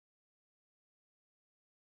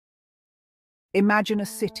Imagine a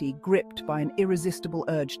city gripped by an irresistible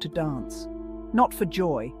urge to dance, not for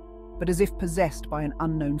joy, but as if possessed by an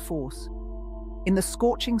unknown force. In the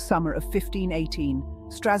scorching summer of 1518,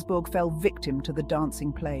 Strasbourg fell victim to the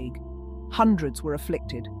dancing plague. Hundreds were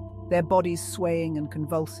afflicted, their bodies swaying and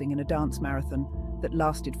convulsing in a dance marathon that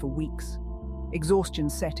lasted for weeks. Exhaustion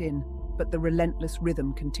set in, but the relentless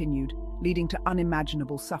rhythm continued, leading to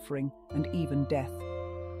unimaginable suffering and even death.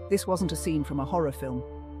 This wasn't a scene from a horror film,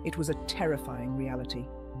 it was a terrifying reality.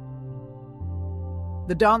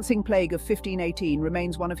 The dancing plague of 1518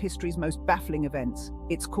 remains one of history's most baffling events.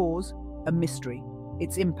 Its cause, a mystery.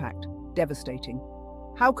 Its impact, devastating.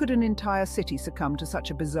 How could an entire city succumb to such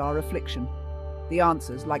a bizarre affliction? The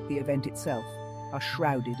answers, like the event itself, are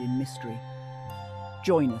shrouded in mystery.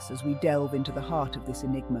 Join us as we delve into the heart of this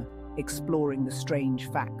enigma, exploring the strange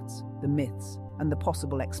facts, the myths, and the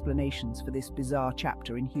possible explanations for this bizarre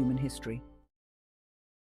chapter in human history.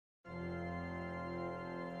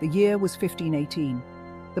 The year was 1518.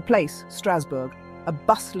 The place, Strasbourg, a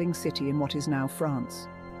bustling city in what is now France.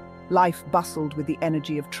 Life bustled with the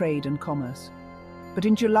energy of trade and commerce. But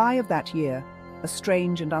in July of that year, a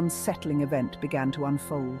strange and unsettling event began to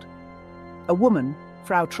unfold. A woman,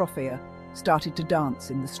 Frau Troffea, started to dance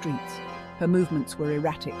in the streets. Her movements were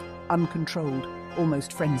erratic, uncontrolled,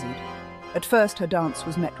 almost frenzied. At first, her dance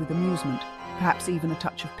was met with amusement, perhaps even a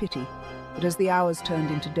touch of pity. But as the hours turned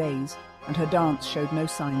into days, and her dance showed no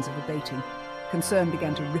signs of abating, concern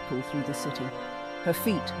began to ripple through the city. Her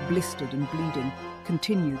feet, blistered and bleeding,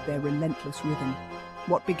 continued their relentless rhythm.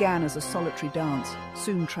 What began as a solitary dance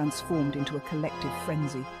soon transformed into a collective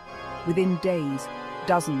frenzy. Within days,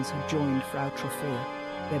 dozens had joined Frau Troffea,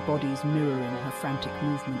 their bodies mirroring her frantic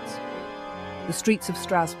movements. The streets of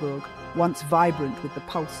Strasbourg, once vibrant with the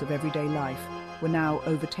pulse of everyday life, were now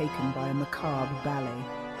overtaken by a macabre ballet.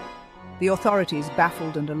 The authorities,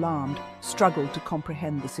 baffled and alarmed, struggled to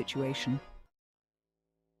comprehend the situation.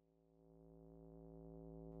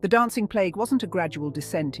 The dancing plague wasn't a gradual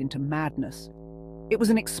descent into madness. It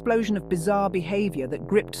was an explosion of bizarre behavior that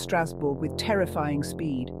gripped Strasbourg with terrifying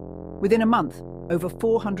speed. Within a month, over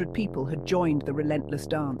 400 people had joined the relentless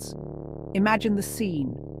dance. Imagine the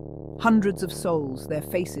scene. Hundreds of souls, their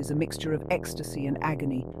faces a mixture of ecstasy and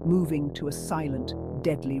agony, moving to a silent,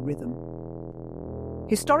 deadly rhythm.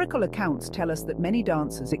 Historical accounts tell us that many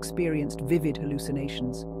dancers experienced vivid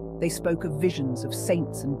hallucinations. They spoke of visions of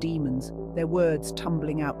saints and demons, their words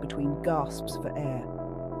tumbling out between gasps for air.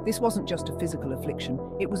 This wasn't just a physical affliction,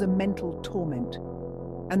 it was a mental torment.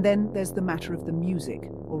 And then there's the matter of the music,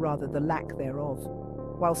 or rather the lack thereof.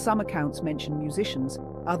 While some accounts mention musicians,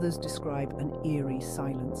 others describe an eerie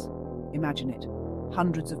silence. Imagine it,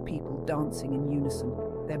 hundreds of people dancing in unison,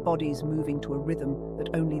 their bodies moving to a rhythm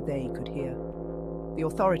that only they could hear. The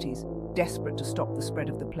authorities, desperate to stop the spread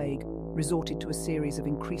of the plague, resorted to a series of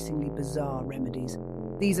increasingly bizarre remedies.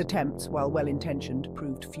 These attempts, while well-intentioned,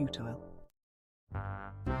 proved futile.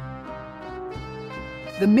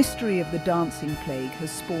 The mystery of the dancing plague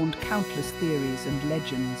has spawned countless theories and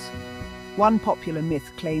legends. One popular myth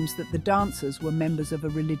claims that the dancers were members of a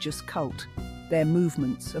religious cult, their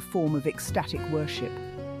movements a form of ecstatic worship.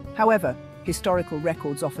 However, historical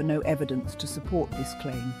records offer no evidence to support this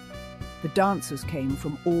claim. The dancers came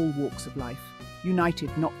from all walks of life,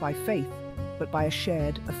 united not by faith, but by a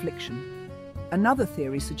shared affliction. Another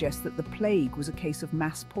theory suggests that the plague was a case of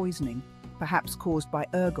mass poisoning, perhaps caused by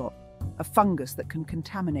ergot, a fungus that can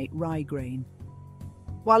contaminate rye grain.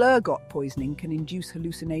 While ergot poisoning can induce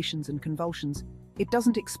hallucinations and convulsions, it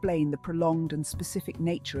doesn't explain the prolonged and specific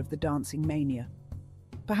nature of the dancing mania.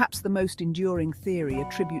 Perhaps the most enduring theory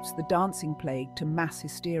attributes the dancing plague to mass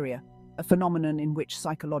hysteria, a phenomenon in which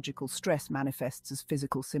psychological stress manifests as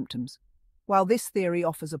physical symptoms. While this theory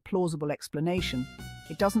offers a plausible explanation,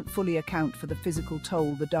 it doesn't fully account for the physical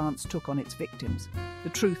toll the dance took on its victims. The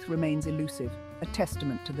truth remains elusive, a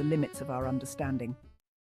testament to the limits of our understanding.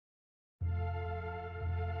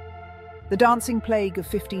 The dancing plague of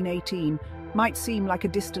 1518 might seem like a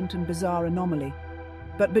distant and bizarre anomaly,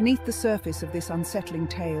 but beneath the surface of this unsettling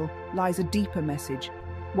tale lies a deeper message,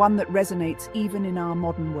 one that resonates even in our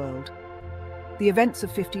modern world. The events of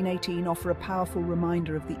 1518 offer a powerful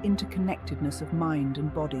reminder of the interconnectedness of mind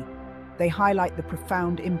and body. They highlight the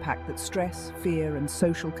profound impact that stress, fear, and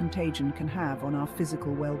social contagion can have on our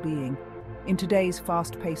physical well-being. In today's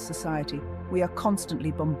fast-paced society, we are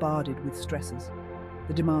constantly bombarded with stresses.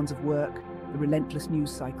 The demands of work, the relentless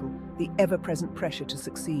news cycle, the ever-present pressure to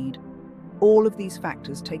succeed. All of these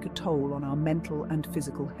factors take a toll on our mental and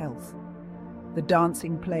physical health. The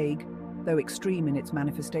dancing plague, though extreme in its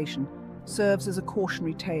manifestation, serves as a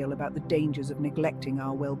cautionary tale about the dangers of neglecting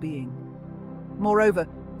our well-being. Moreover,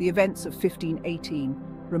 The events of 1518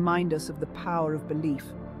 remind us of the power of belief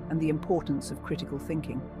and the importance of critical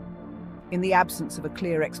thinking. In the absence of a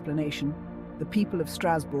clear explanation, the people of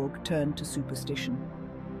Strasbourg turned to superstition.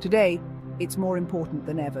 Today, it's more important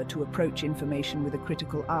than ever to approach information with a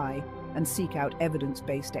critical eye and seek out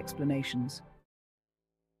evidence-based explanations.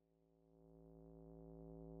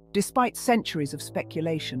 Despite centuries of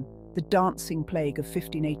speculation, the dancing plague of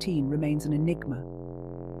 1518 remains an enigma.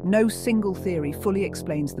 No single theory fully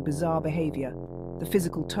explains the bizarre behavior, the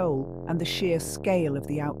physical toll, and the sheer scale of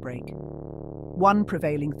the outbreak. One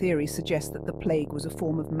prevailing theory suggests that the plague was a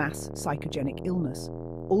form of mass psychogenic illness,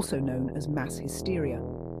 also known as mass hysteria.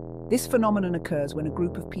 This phenomenon occurs when a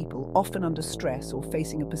group of people, often under stress or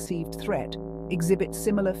facing a perceived threat, exhibit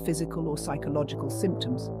similar physical or psychological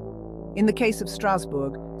symptoms. In the case of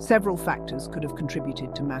Strasbourg, several factors could have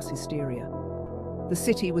contributed to mass hysteria. The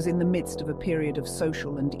city was in the midst of a period of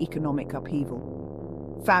social and economic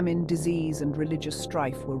upheaval. Famine, disease, and religious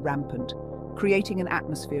strife were rampant, creating an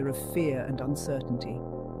atmosphere of fear and uncertainty.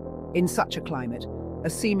 In such a climate, a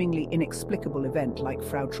seemingly inexplicable event like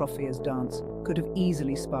Frau Troffeer's dance could have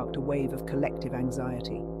easily sparked a wave of collective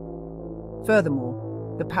anxiety.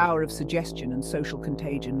 Furthermore, the power of suggestion and social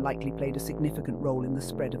contagion likely played a significant role in the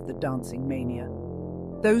spread of the dancing mania.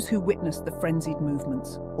 Those who witnessed the frenzied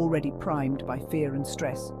movements, already primed by fear and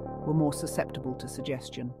stress, were more susceptible to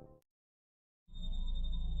suggestion.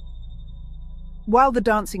 While the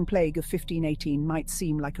dancing plague of 1518 might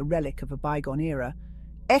seem like a relic of a bygone era,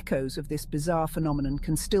 echoes of this bizarre phenomenon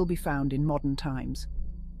can still be found in modern times.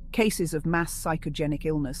 Cases of mass psychogenic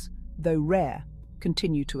illness, though rare,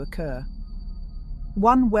 continue to occur.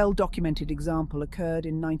 One well-documented example occurred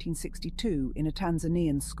in 1962 in a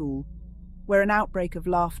Tanzanian school, where an outbreak of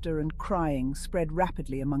laughter and crying spread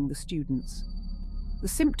rapidly among the students. The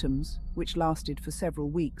symptoms, which lasted for several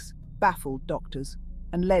weeks, baffled doctors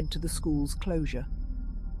and led to the school's closure.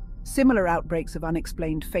 Similar outbreaks of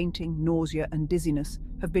unexplained fainting, nausea, and dizziness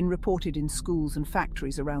have been reported in schools and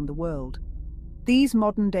factories around the world. These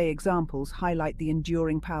modern-day examples highlight the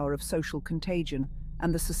enduring power of social contagion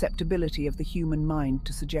and the susceptibility of the human mind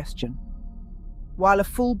to suggestion. While a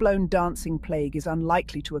full-blown dancing plague is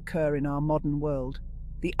unlikely to occur in our modern world,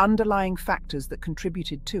 the underlying factors that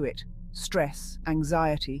contributed to it, stress,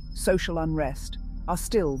 anxiety, social unrest, are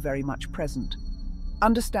still very much present.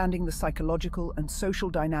 Understanding the psychological and social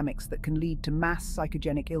dynamics that can lead to mass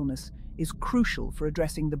psychogenic illness is crucial for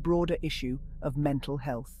addressing the broader issue of mental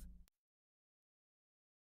health.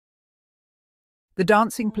 The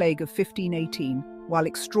dancing plague of 1518, while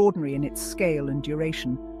extraordinary in its scale and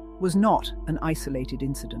duration, was not an isolated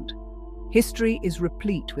incident. History is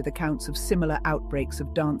replete with accounts of similar outbreaks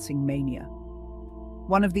of dancing mania.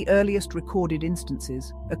 One of the earliest recorded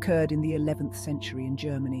instances occurred in the 11th century in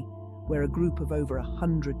Germany, where a group of over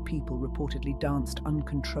 100 people reportedly danced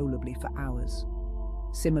uncontrollably for hours.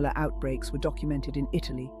 Similar outbreaks were documented in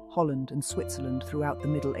Italy, Holland, and Switzerland throughout the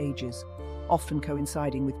Middle Ages, often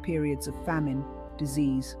coinciding with periods of famine,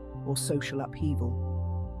 disease, or social upheaval.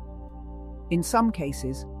 In some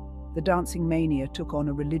cases, the dancing mania took on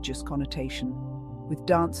a religious connotation, with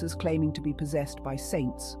dancers claiming to be possessed by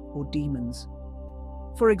saints or demons.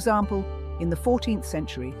 For example, in the 14th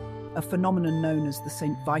century, a phenomenon known as the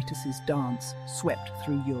St. Vitus's dance swept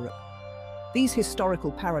through Europe. These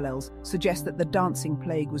historical parallels suggest that the dancing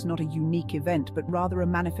plague was not a unique event, but rather a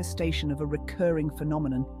manifestation of a recurring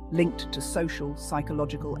phenomenon linked to social,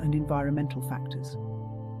 psychological, and environmental factors.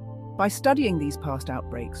 By studying these past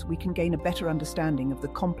outbreaks, we can gain a better understanding of the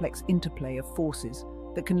complex interplay of forces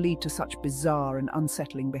that can lead to such bizarre and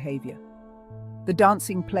unsettling behavior. The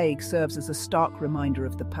dancing plague serves as a stark reminder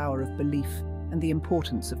of the power of belief and the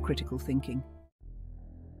importance of critical thinking.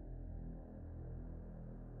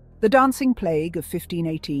 The dancing plague of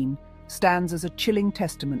 1518 stands as a chilling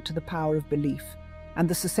testament to the power of belief and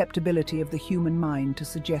the susceptibility of the human mind to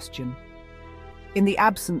suggestion. In the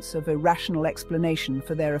absence of a rational explanation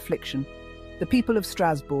for their affliction, the people of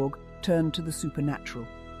Strasbourg turned to the supernatural.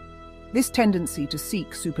 This tendency to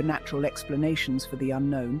seek supernatural explanations for the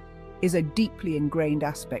unknown is a deeply ingrained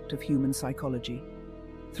aspect of human psychology.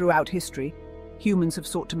 Throughout history, humans have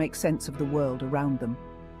sought to make sense of the world around them,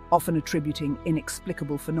 often attributing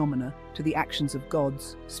inexplicable phenomena to the actions of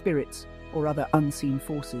gods, spirits, or other unseen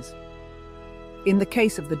forces. In the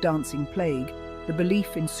case of the dancing plague, the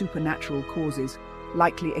belief in supernatural causes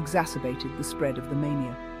likely exacerbated the spread of the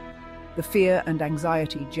mania. The fear and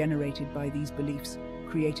anxiety generated by these beliefs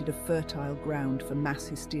created a fertile ground for mass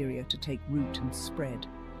hysteria to take root and spread.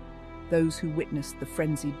 Those who witnessed the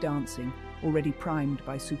frenzied dancing, already primed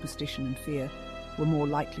by superstition and fear, were more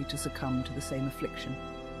likely to succumb to the same affliction.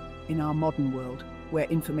 In our modern world, where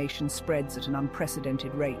information spreads at an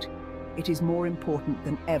unprecedented rate, it is more important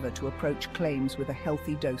than ever to approach claims with a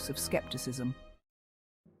healthy dose of skepticism.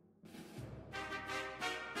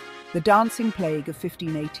 The Dancing Plague of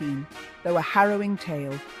 1518, though a harrowing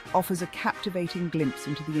tale, offers a captivating glimpse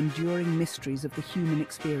into the enduring mysteries of the human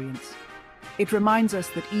experience. It reminds us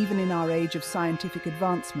that even in our age of scientific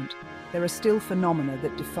advancement, there are still phenomena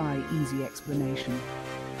that defy easy explanation.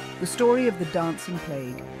 The story of the Dancing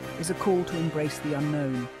Plague is a call to embrace the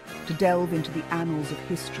unknown, to delve into the annals of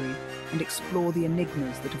history and explore the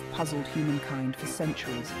enigmas that have puzzled humankind for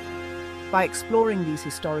centuries. By exploring these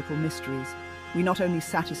historical mysteries, we not only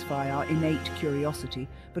satisfy our innate curiosity,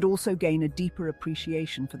 but also gain a deeper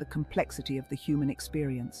appreciation for the complexity of the human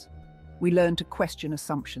experience. We learn to question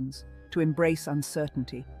assumptions, to embrace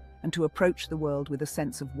uncertainty, and to approach the world with a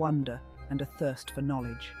sense of wonder and a thirst for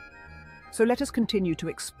knowledge. So let us continue to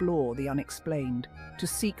explore the unexplained, to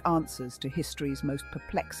seek answers to history's most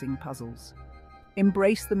perplexing puzzles.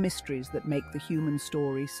 Embrace the mysteries that make the human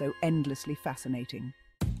story so endlessly fascinating.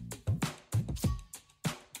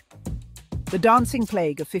 The Dancing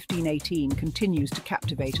Plague of 1518 continues to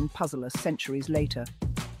captivate and puzzle us centuries later.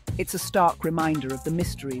 It's a stark reminder of the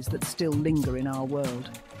mysteries that still linger in our world.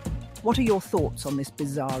 What are your thoughts on this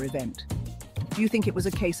bizarre event? Do you think it was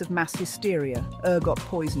a case of mass hysteria, ergot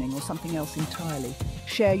poisoning, or something else entirely?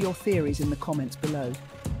 Share your theories in the comments below.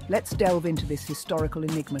 Let's delve into this historical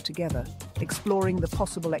enigma together, exploring the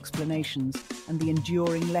possible explanations and the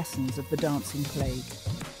enduring lessons of the Dancing Plague.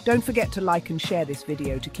 Don't forget to like and share this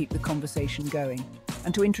video to keep the conversation going,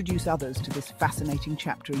 and to introduce others to this fascinating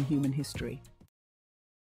chapter in human history.